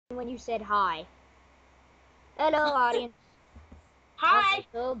when you said hi. Hello, audience. Hi. On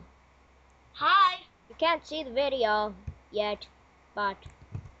YouTube. Hi. You can't see the video yet, but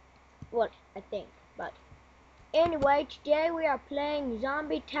what I think. But anyway, today we are playing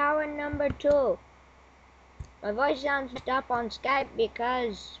Zombie Tower number 2. My voice sounds up on Skype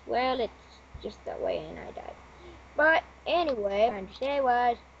because, well, it's just that way, and I died. But anyway, and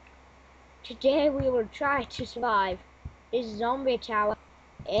today we will try to survive this zombie tower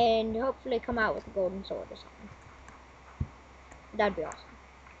and hopefully come out with a golden sword or something. That'd be awesome.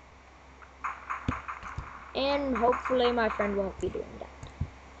 And hopefully my friend won't be doing that.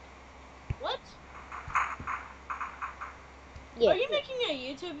 What? Yeah. Are you making a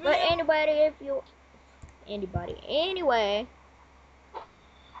YouTube video? But anyway,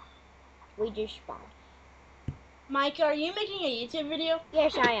 we just spawned. Mike, are you making a YouTube video?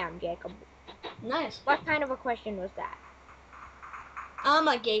 Yes, I am, Jacob. Nice. What kind of a question was that?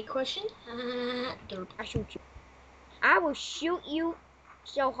 A gay question. Derp. I shoot you. I will shoot you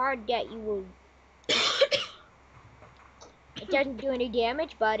so hard that you will. It doesn't do any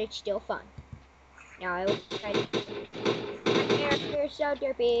damage, but it's still fun. Now I will try to. My character's so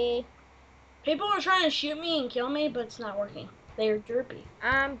derpy. People are trying to shoot me and kill me, but it's not working. They are derpy.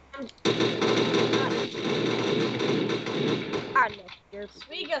 I'm not derpy.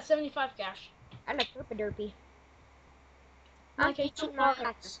 We got 75 cash. I'm a derpy. Mike, I'm I took eating my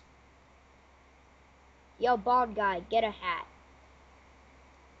hats. Yo, bald guy, get a hat.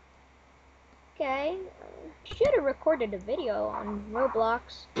 Okay, should have recorded a video on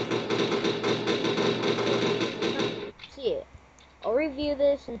Roblox. See it. I'll review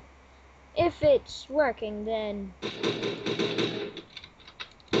this, and if it's working, then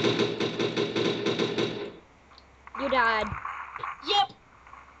you died. Yep.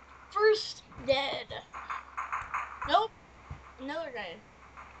 First dead. Nope. Another guy.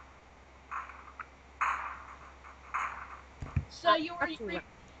 So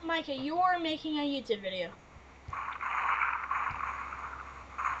Micah, you are making a YouTube video.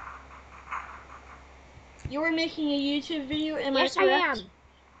 You were making a YouTube video, am I correct? Yes, I am.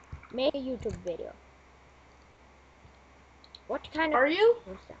 Make a YouTube video. What kind of... Are you?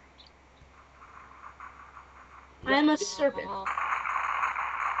 Was that? I am a serpent.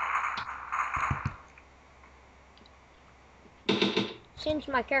 Since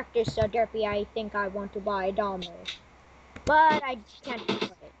my character is so derpy, I think I want to buy a donate. But I can't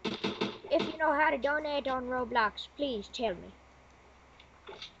afford it. If you know how to donate on Roblox, please tell me.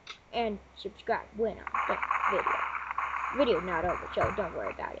 And subscribe when I get video. Video's not over, so don't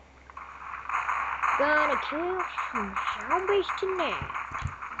worry about it. Gonna kill some zombies tonight.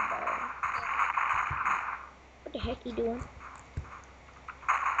 What the heck he doing?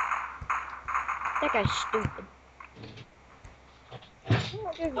 That guy's stupid.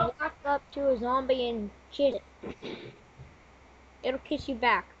 Just walk up to a zombie and kiss it. It'll kiss you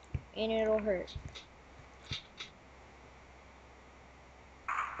back, and it'll hurt.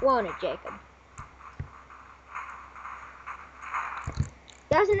 Won't it, Jacob?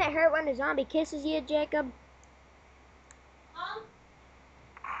 Doesn't it hurt when a zombie kisses you, Jacob? Huh?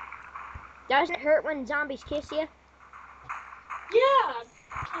 Doesn't it hurt when zombies kiss you? Yeah.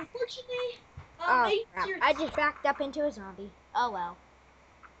 Unfortunately, Oh, crap. I just backed up into a zombie. Oh, well.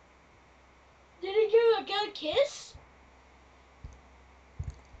 Did he give a good kiss?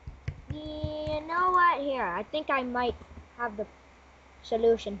 You know what? Here, I think I might have the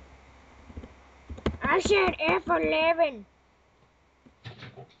solution. I said F11.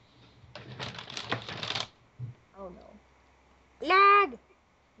 Oh no. Lag!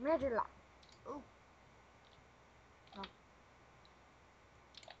 Major lag. Oh. Oh.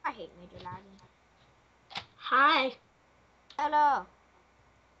 I hate major lagging. Hi. Hello.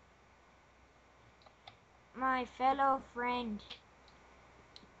 My fellow friend.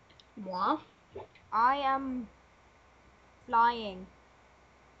 Moi? I am flying.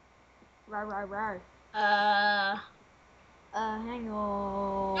 Rar rar rar. Hang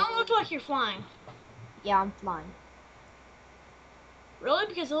on. You don't look like you're flying. Yeah, I'm flying. Really?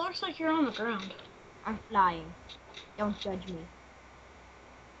 Because it looks like you're on the ground. I'm flying. Don't judge me.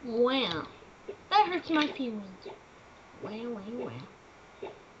 Wow. That hurts my feelings. Wow.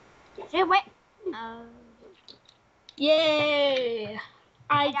 Say what? Yay!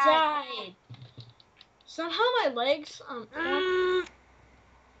 I died. Somehow my legs,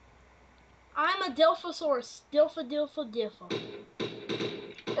 I'm a Dilphosaurus. Dilpha.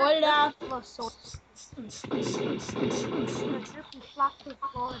 Hola. Dilphosaurus.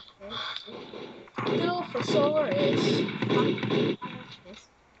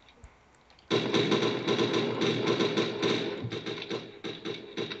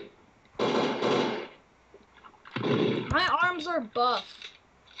 arms are buff.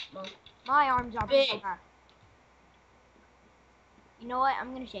 Well, My arms are big. bigger. You know what?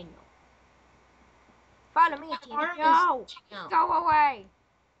 I'm gonna say no. Follow me, My team. arm No! is sticking out. Go away!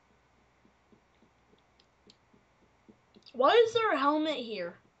 Why is there a helmet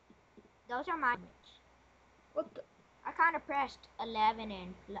here? Those are my helmets. What the? I kind of pressed 11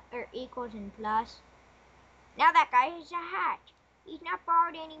 and or equals and plus. Now that guy has a hat. He's not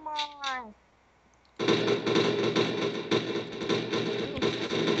bald anymore.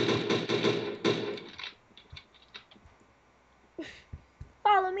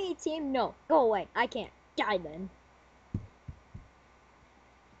 Follow me, team. No, go away. I can't. Die then.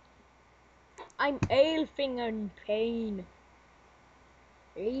 I'm elfing in pain.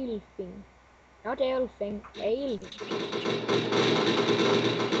 Elfing. Not elfing. Elfing.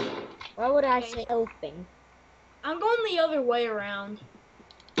 Why would I say elfing? I'm going the other way around.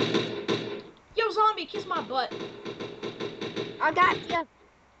 Yo, zombie, kiss my butt. I got you.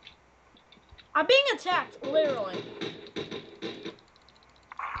 I'm being attacked, literally.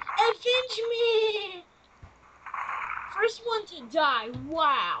 Avenge me! First one to die.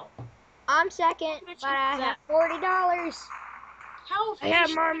 Wow. I'm second, but I have $40. How I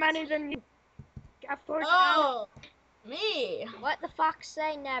have more money than you. Got $40. Oh, me. What the fox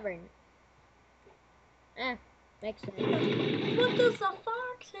say? Never. Makes sense. What does the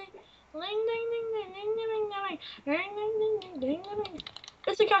fox say? Ling ding ding ding ding ding ding ding ding ding ding ding ding.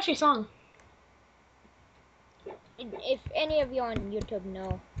 It's a catchy song. If any of you on YouTube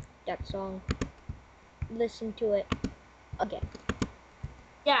know that song, listen to it again.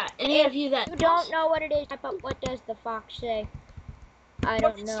 Yeah, any of you that don't know what it is, type up what does the fox say. I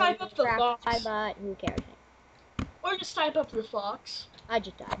don't know. Type up the fox. But who cares? Or just type up the fox. I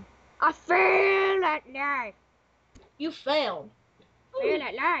just died. I fail at life. You failed. Fail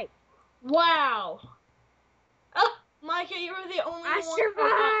at life. Wow. Oh, Micah, you were the only one. I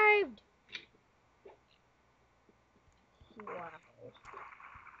survived. Wow.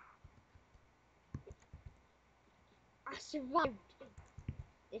 I survived.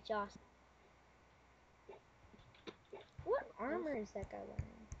 It's awesome. What armor is that guy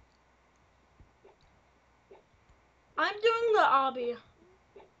wearing? I'm doing the obby.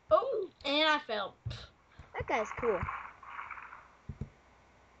 Oh, and I failed. That guy's cool.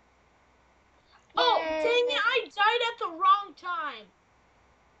 Oh, Yay. dang it, I died at the wrong time.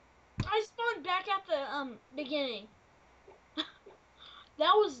 I spawned back at the beginning.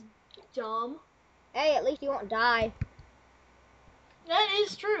 That was dumb. Hey, at least you won't die. That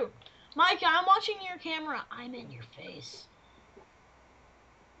is true. Micah, I'm watching your camera. I'm in your face.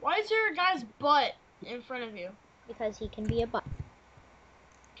 Why is there a guy's butt in front of you? Because he can be a butt.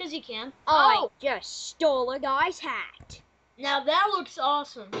 Because he can. I just stole a guy's hat. Now that looks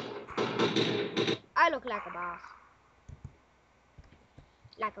awesome. I look like a boss.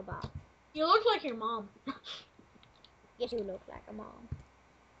 Like a boss. You look like your mom. Yes, you look like a mom.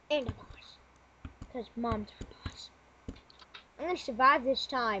 And a boss. Because moms are boss. I'm going to survive this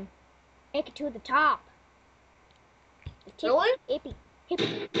time. Make it to the top. Really? Hippie.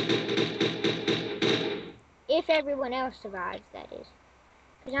 If everyone else survives, that is.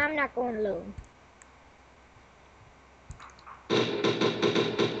 Because I'm not going alone.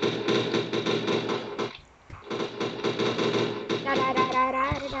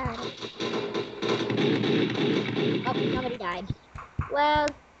 Oh, somebody died. Well,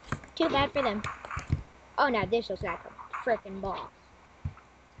 too bad for them. Oh, now this looks like a frickin' boss.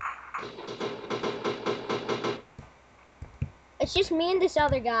 It's just me and this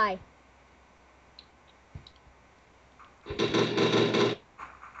other guy.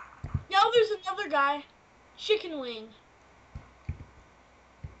 Now there's another guy. Chicken wing.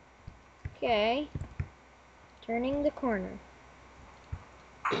 Okay. Turning the corner.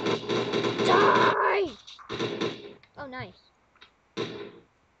 Die! Oh, nice.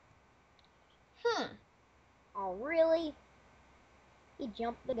 Oh, really? He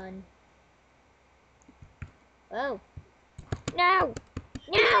jumped the gun. Oh. No!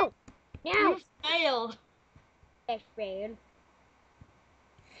 No! No! You failed. I failed.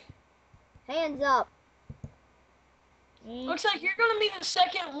 Hands up. Looks like you're gonna be the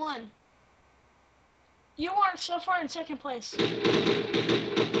second one. You are so far in second place.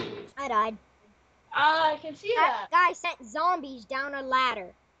 I died. I can see that. That guy sent zombies down a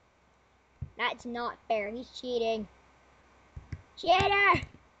ladder. That's not fair. He's cheating. Cheater!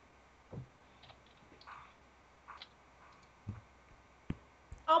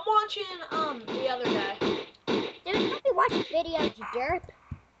 I'm watching the other guy. Dude, don't be watching videos, you derp.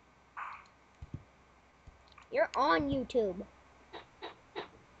 You're on YouTube.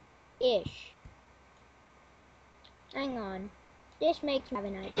 Ish. Hang on. This makes me have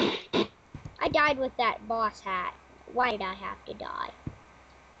an idea. I died with that boss hat. Why did I have to die?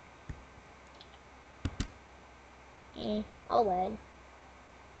 Oh well.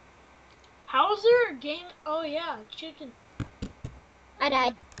 How's there a game? Oh yeah, chicken. I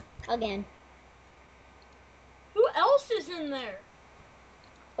died. Again. Who else is in there?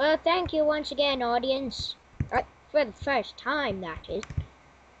 Well, thank you once again, audience. For the first time, that is.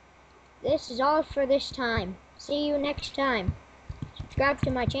 This is all for this time. See you next time. Subscribe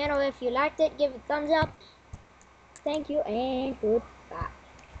to my channel if you liked it. Give it a thumbs up. Thank you and goodbye.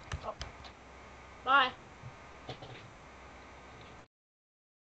 Bye.